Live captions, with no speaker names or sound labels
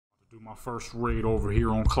My first raid over here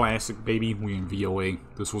on Classic, baby. We in VoA.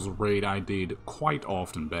 This was a raid I did quite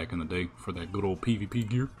often back in the day for that good old PvP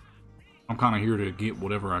gear. I'm kind of here to get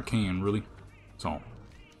whatever I can, really. So,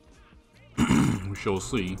 we shall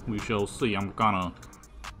see. We shall see. I'm kind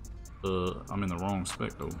of, I'm in the wrong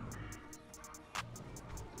spec, though.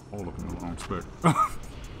 All up in the wrong spec.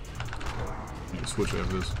 Need to switch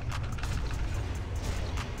after this.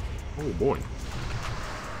 Oh, boy.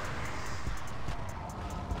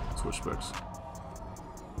 Switch specs.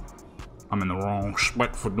 I'm in the wrong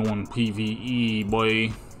spec for doing PvE,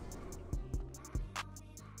 boy.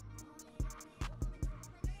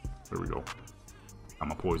 There we go. Got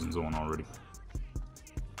my poison zone already.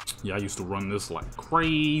 Yeah, I used to run this like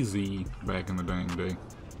crazy back in the dang day.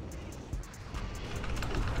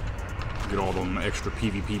 Get all them extra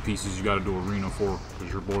PvP pieces you gotta do arena for,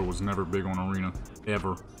 because your boy was never big on arena,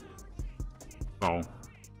 ever. So,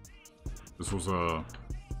 this was the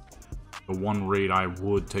one raid I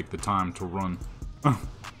would take the time to run. The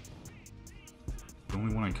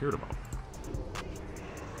only one I cared about.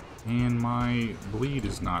 And my bleed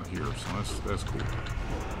is not here, so that's cool.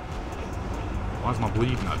 Why is my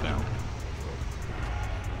bleed not down?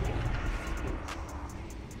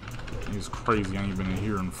 It's crazy, I ain't been in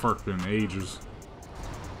here and fucked in ages.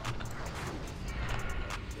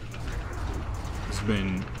 It's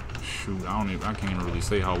been, shoot, I can't even really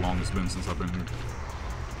say how long it's been since I've been here.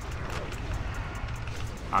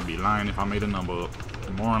 I'd be lying if I made a number up.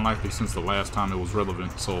 More than likely since the last time it was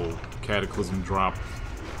relevant, so Cataclysm dropped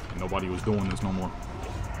and nobody was doing this no more.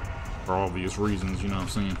 For obvious reasons, you know what I'm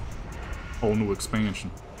saying? Whole new expansion.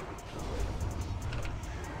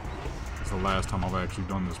 It's the last time I've actually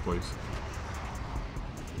done this place.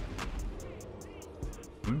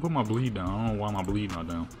 Let me put my bleed down. I don't know why my bleed not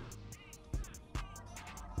down.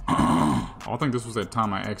 I think this was that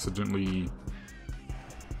time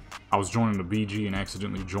I was joining the BG and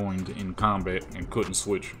accidentally joined in combat and couldn't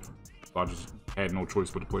switch. So I just had no choice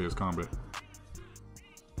but to play as combat.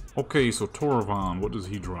 Okay, so Toravan, what does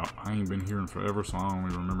he drop? I ain't been here in forever, so I don't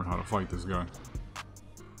even remember how to fight this guy.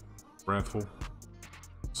 Wrathful.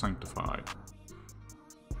 Sanctified.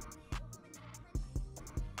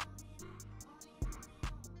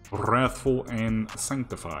 Wrathful and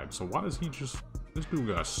Sanctified. So why does he just... This dude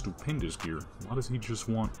got stupendous gear. Why does he just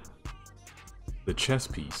want the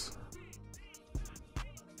chest piece?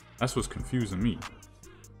 That's what's confusing me.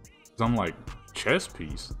 Cause I'm like, chest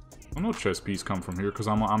piece? I know chest piece come from here because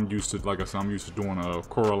I'm used to, like I said, I'm used to doing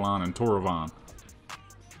Coraline and Toravan.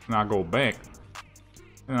 And I go back,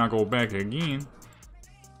 and I go back again.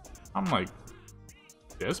 I'm like,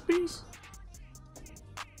 chest piece?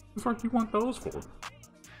 What the fuck you want those for?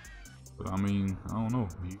 But I mean, I don't know.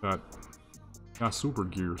 He got super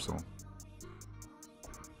gear, so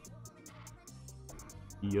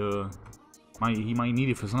he might need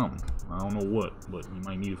it for something. I don't know what, but he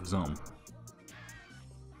might need it for something.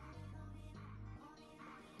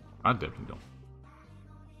 I definitely don't.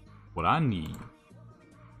 What I need,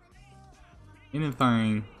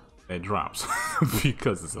 anything that drops,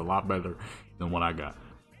 because it's a lot better than what I got.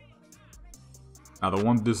 Now, the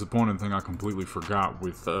one disappointing thing I completely forgot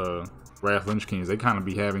with Wrath Lynch King is they kind of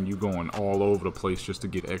be having you going all over the place just to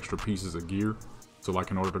get extra pieces of gear. So,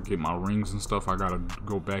 like, in order to get my rings and stuff, I gotta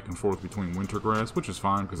go back and forth between Wintergrass, which is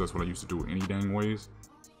fine, because that's what I used to do any dang ways.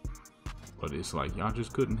 But it's like, y'all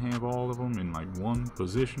just couldn't have all of them in, like, one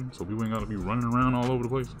position, so we ain't gotta be running around all over the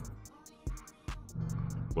place.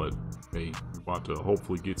 But, hey, we're about to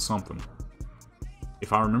hopefully get something.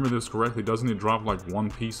 If I remember this correctly, doesn't it drop, like,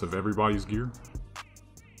 one piece of everybody's gear?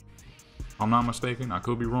 If I'm not mistaken, I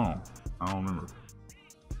could be wrong. I don't remember.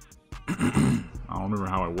 I don't remember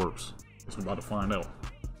how it works. Guess we're about to find out.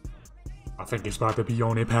 I think it's about to be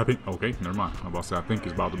on it, Pappy. Okay, never mind. I'm about to say I think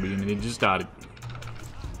it's about to be, and it just started.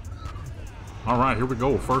 Alright, here we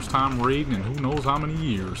go. First time raiding in who knows how many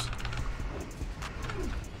years.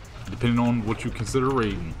 Depending on what you consider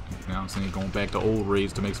raiding. You know what I'm saying? Going back to old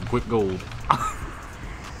raids to make some quick gold.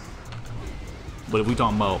 But if we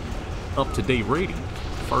talking about up-to-date raiding,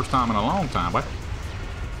 first time in a long time, what?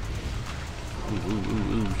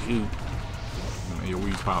 Ooh, shoot.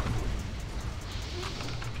 AoE's popping.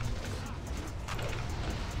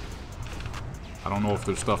 I don't know if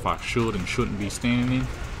there's stuff I should and shouldn't be standing in.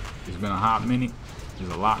 It's been a hot minute.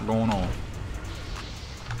 There's a lot going on.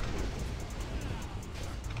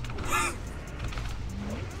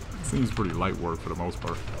 Seems pretty light work for the most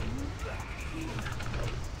part.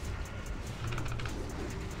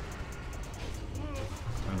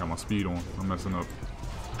 I ain't got my speed on. I'm messing up.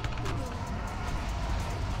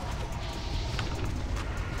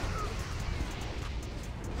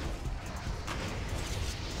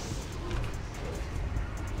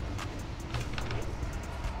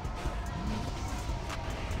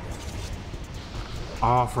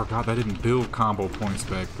 Oh, I forgot that didn't build combo points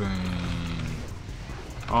back then.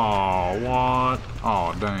 Oh, what?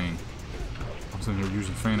 Oh, dang. I'm sitting here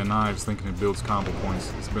using Fan of Knives thinking it builds combo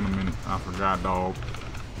points. It's been a minute. I forgot, dog.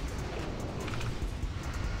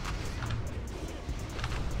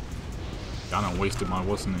 I done wasted my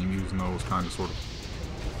what's-the-name using those kind of sort of.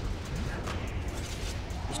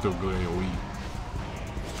 They're still good AoE.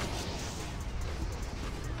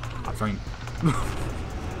 I think.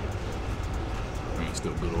 I mean,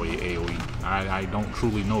 still good AoE. I don't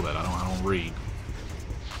truly know that. I don't read.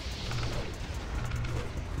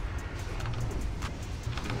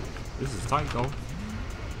 This is tight though.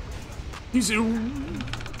 He's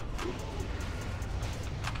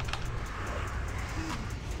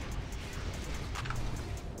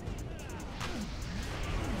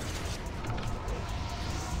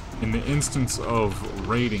in the instance of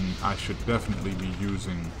raiding, I should definitely be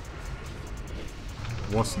using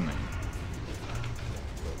what's the name?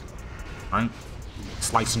 Right?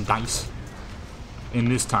 Slice and dice. In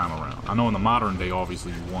this time around. I know in the modern day,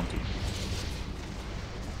 obviously, you want to.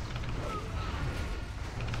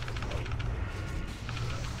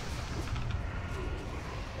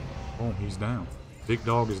 Oh, he's down. Big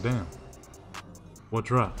dog is down. What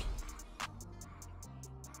dropped?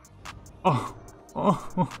 Oh! Oh!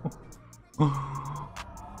 Oh!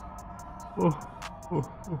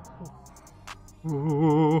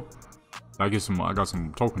 Oh! I got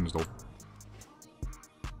some tokens though.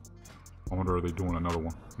 I wonder are they doing another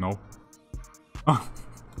one? No?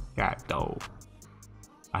 God dog.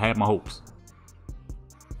 I had my hopes.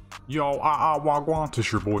 Yo, wagwan.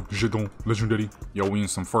 This your boy, Jadon, Legendary. Yo, we in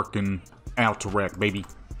some fucking Alterac, baby.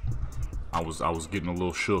 I was getting a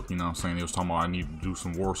little shook, you know what I'm saying? They was talking about I need to do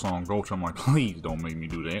some Warsong Gulch. I'm like, please don't make me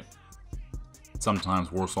do that. Sometimes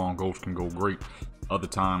Warsong Gulch can go great. Other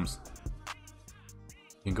times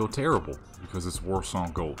it can go terrible because it's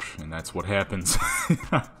Warsong Gulch, and that's what happens.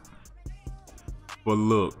 But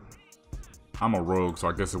look, I'm a rogue, so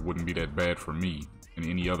I guess it wouldn't be that bad for me in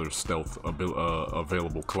any other stealth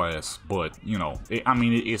available class. But, you know,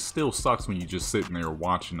 it still sucks when you're just sitting there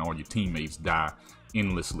watching all your teammates die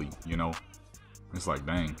endlessly, you know? It's like,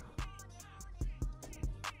 dang.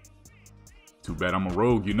 Too bad I'm a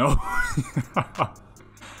rogue, you know?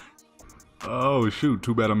 Oh, shoot.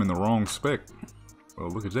 Too bad I'm in the wrong spec. Well,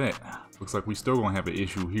 look at that. Looks like we still gonna have an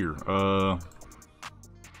issue here.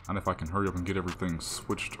 And if I can hurry up and get everything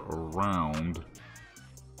switched around.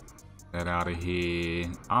 Get out of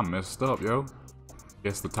here. I messed up, yo.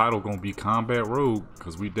 Guess the title gonna be Combat Rogue,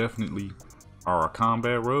 because we definitely are a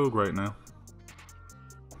combat rogue right now.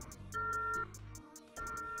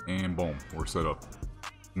 And boom, we're set up.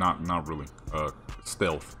 Not really.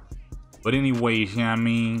 Stealth. But anyways, you know what I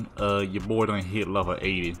mean? Your boy done hit level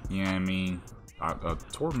 80. You know what I mean?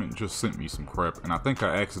 Torment just sent me some crap, and I think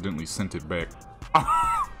I accidentally sent it back.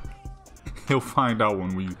 He'll find out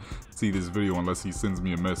when we see this video unless he sends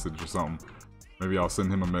me a message or something. Maybe I'll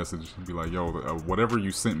send him a message and be like, yo, whatever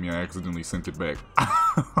you sent me, I accidentally sent it back.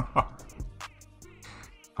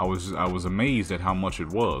 I was amazed at how much it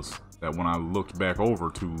was. That when I looked back over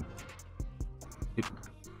to it,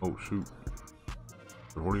 oh shoot. Is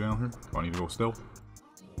there 40 down here? Do I need to go stealth?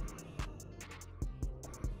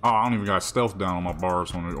 Oh, I don't even got stealth down on my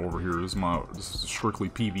bars on it over here. This is strictly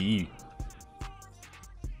PvE.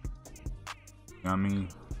 You know what I mean?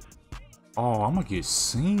 Oh, I'm gonna get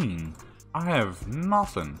seen. I have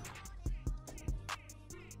nothing.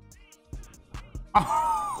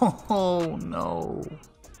 Oh no.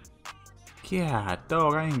 Yeah,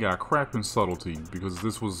 dog, I ain't got crap in subtlety because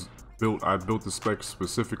this was built, I built the spec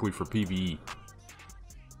specifically for PvE.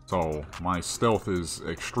 So my stealth is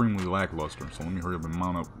extremely lackluster. So let me hurry up and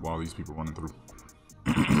mount up while these people running through.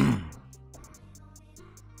 I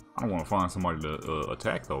don't want to find somebody to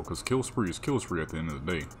attack though, because kill spree is kill spree at the end of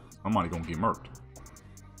the day. Somebody gonna get murked.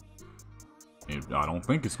 And I don't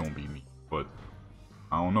think it's gonna be me, but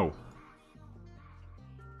I don't know.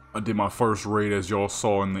 I did my first raid as y'all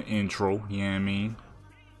saw in the intro, you know what I mean?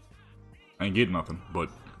 I ain't getting nothing, but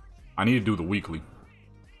I need to do the weekly.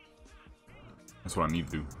 That's what I need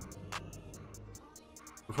to do.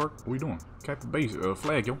 The fuck? What we doing? Captain base,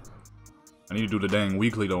 flag, yo. I need to do the dang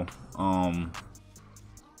weekly though.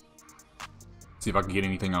 See if I can get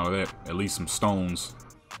anything out of that. At least some stones.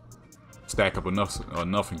 Stack up enough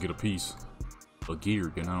and get a piece of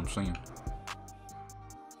gear, you know what I'm saying?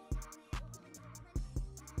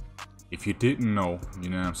 If you didn't know, you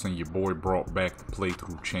know what I'm saying, your boy brought back the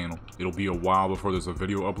playthrough channel. It'll be a while before there's a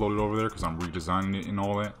video uploaded over there because I'm redesigning it and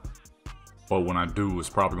all that. But when I do, it's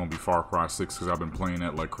probably going to be Far Cry 6 because I've been playing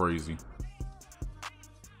that like crazy.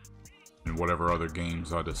 And whatever other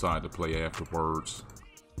games I decide to play afterwards.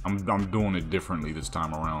 I'm doing it differently this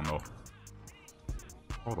time around though.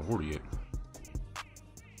 Oh, the Horty hit.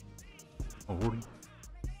 Oh, Horty.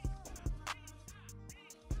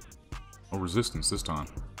 No resistance this time.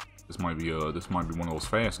 This might be one of those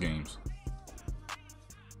fast games.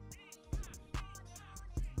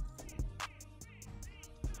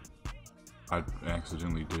 I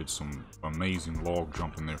accidentally did some amazing log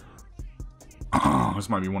jumping there. This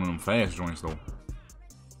might be one of them fast joints though.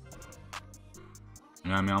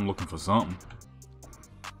 Yeah, I mean, I'm looking for something.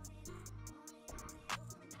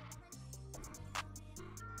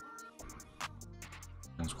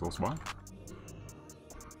 One's close by.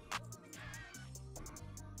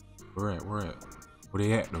 Where at? Where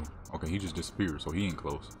they at though? Okay, he just disappeared, so he ain't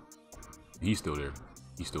close. He's still there.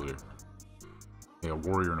 He's still there. Yeah, a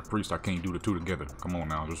warrior and a priest, I can't do the two together. Come on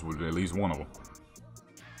now, just with at least one of them.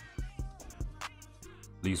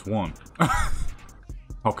 At least one.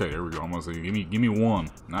 Okay, there we go. I'm gonna say, give me one,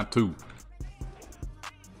 not two.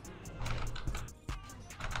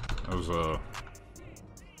 That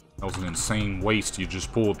was an insane waste you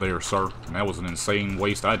just pulled there, sir. And that was an insane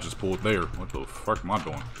waste I just pulled there. What the fuck am I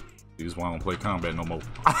doing? This is why I don't play combat no more.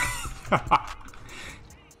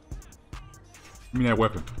 Give me that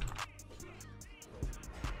weapon.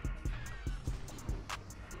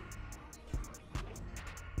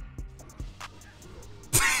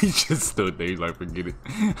 He just stood there. He's like, forget it.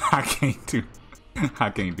 I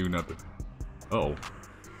can't do nothing. Uh-oh.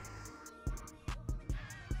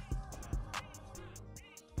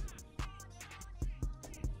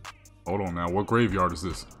 Hold on now. What graveyard is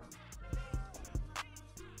this?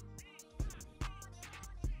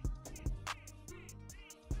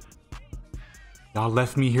 Y'all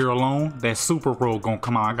left me here alone? That super rogue gonna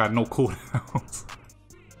come out. I got no cooldowns.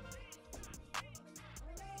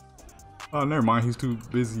 Oh, never mind. He's too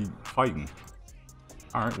busy fighting.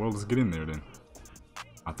 Alright, well, let's get in there then.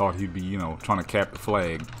 I thought he'd be, you know, trying to cap the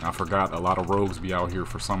flag. I forgot a lot of rogues be out here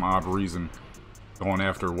for some odd reason going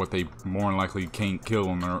after what they more than likely can't kill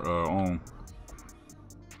on their own.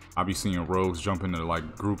 I be seeing rogues jump into,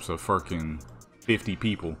 like, groups of fucking 50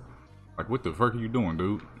 people. Like, what the fuck are you doing,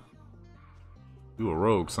 dude? You a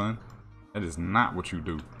rogue, son. That is not what you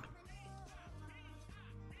do.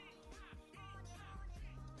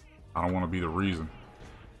 I don't want to be the reason.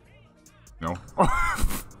 You know? I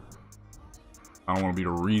don't want to be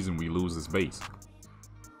the reason we lose this base.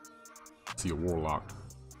 See a warlock.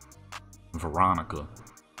 Veronica.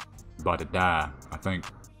 About to die, I think.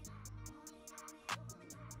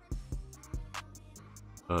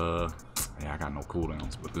 Yeah, I got no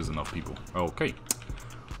cooldowns, but there's enough people. Okay.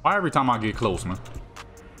 Why every time I get close, man?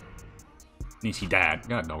 And she died.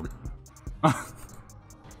 God dog it.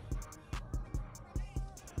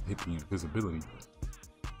 Hit the invisibility.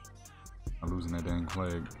 I'm losing that dang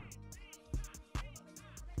flag.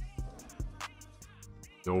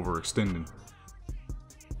 They're overextending.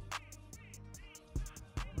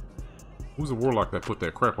 Who's the warlock that put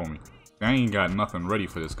that crap on me? I ain't got nothing ready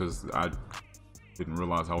for this because I didn't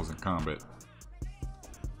realize I was in combat.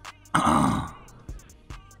 I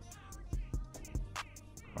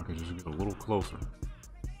could just get a little closer.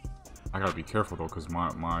 I gotta be careful though, because my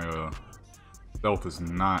stealth is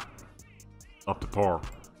not up to par.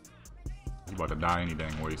 He's about to die any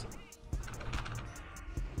dang ways.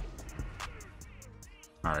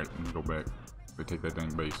 Alright, let me go back. They take that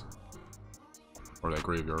dang base. Or that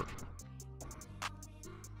graveyard.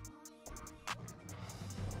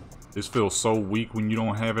 This feels so weak when you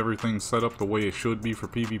don't have everything set up the way it should be for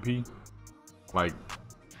PvP. Like,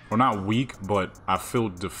 well, not weak, but I feel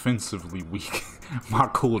defensively weak. My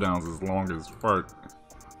cooldowns is long as fuck.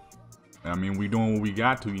 I mean, we doing what we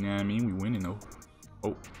got to, you know what I mean? We winning though.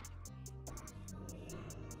 Oh.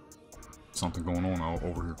 Something going on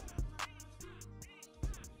over here.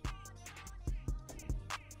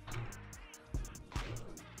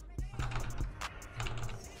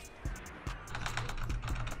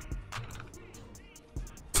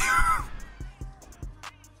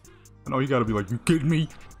 I know you gotta be like, you kidding me?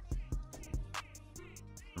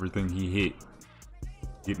 Everything he hit,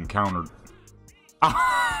 getting countered.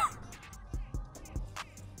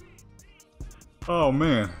 Oh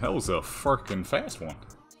man, that was a fucking fast one.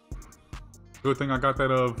 Good thing I got that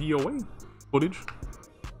VoA footage.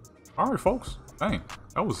 Alright folks, dang,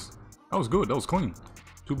 that was good, that was clean.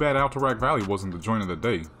 Too bad Alterac Valley wasn't the joint of the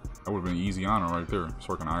day. That would have been an easy honor right there,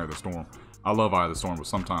 circling Eye of the Storm. I love Eye of the Storm, but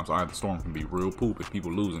sometimes Eye of the Storm can be real poop if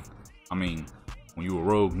people losing. I mean, when you a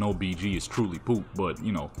rogue, no BG is truly poop, but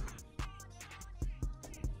you know.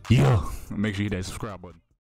 Yeah, make sure you hit that subscribe button.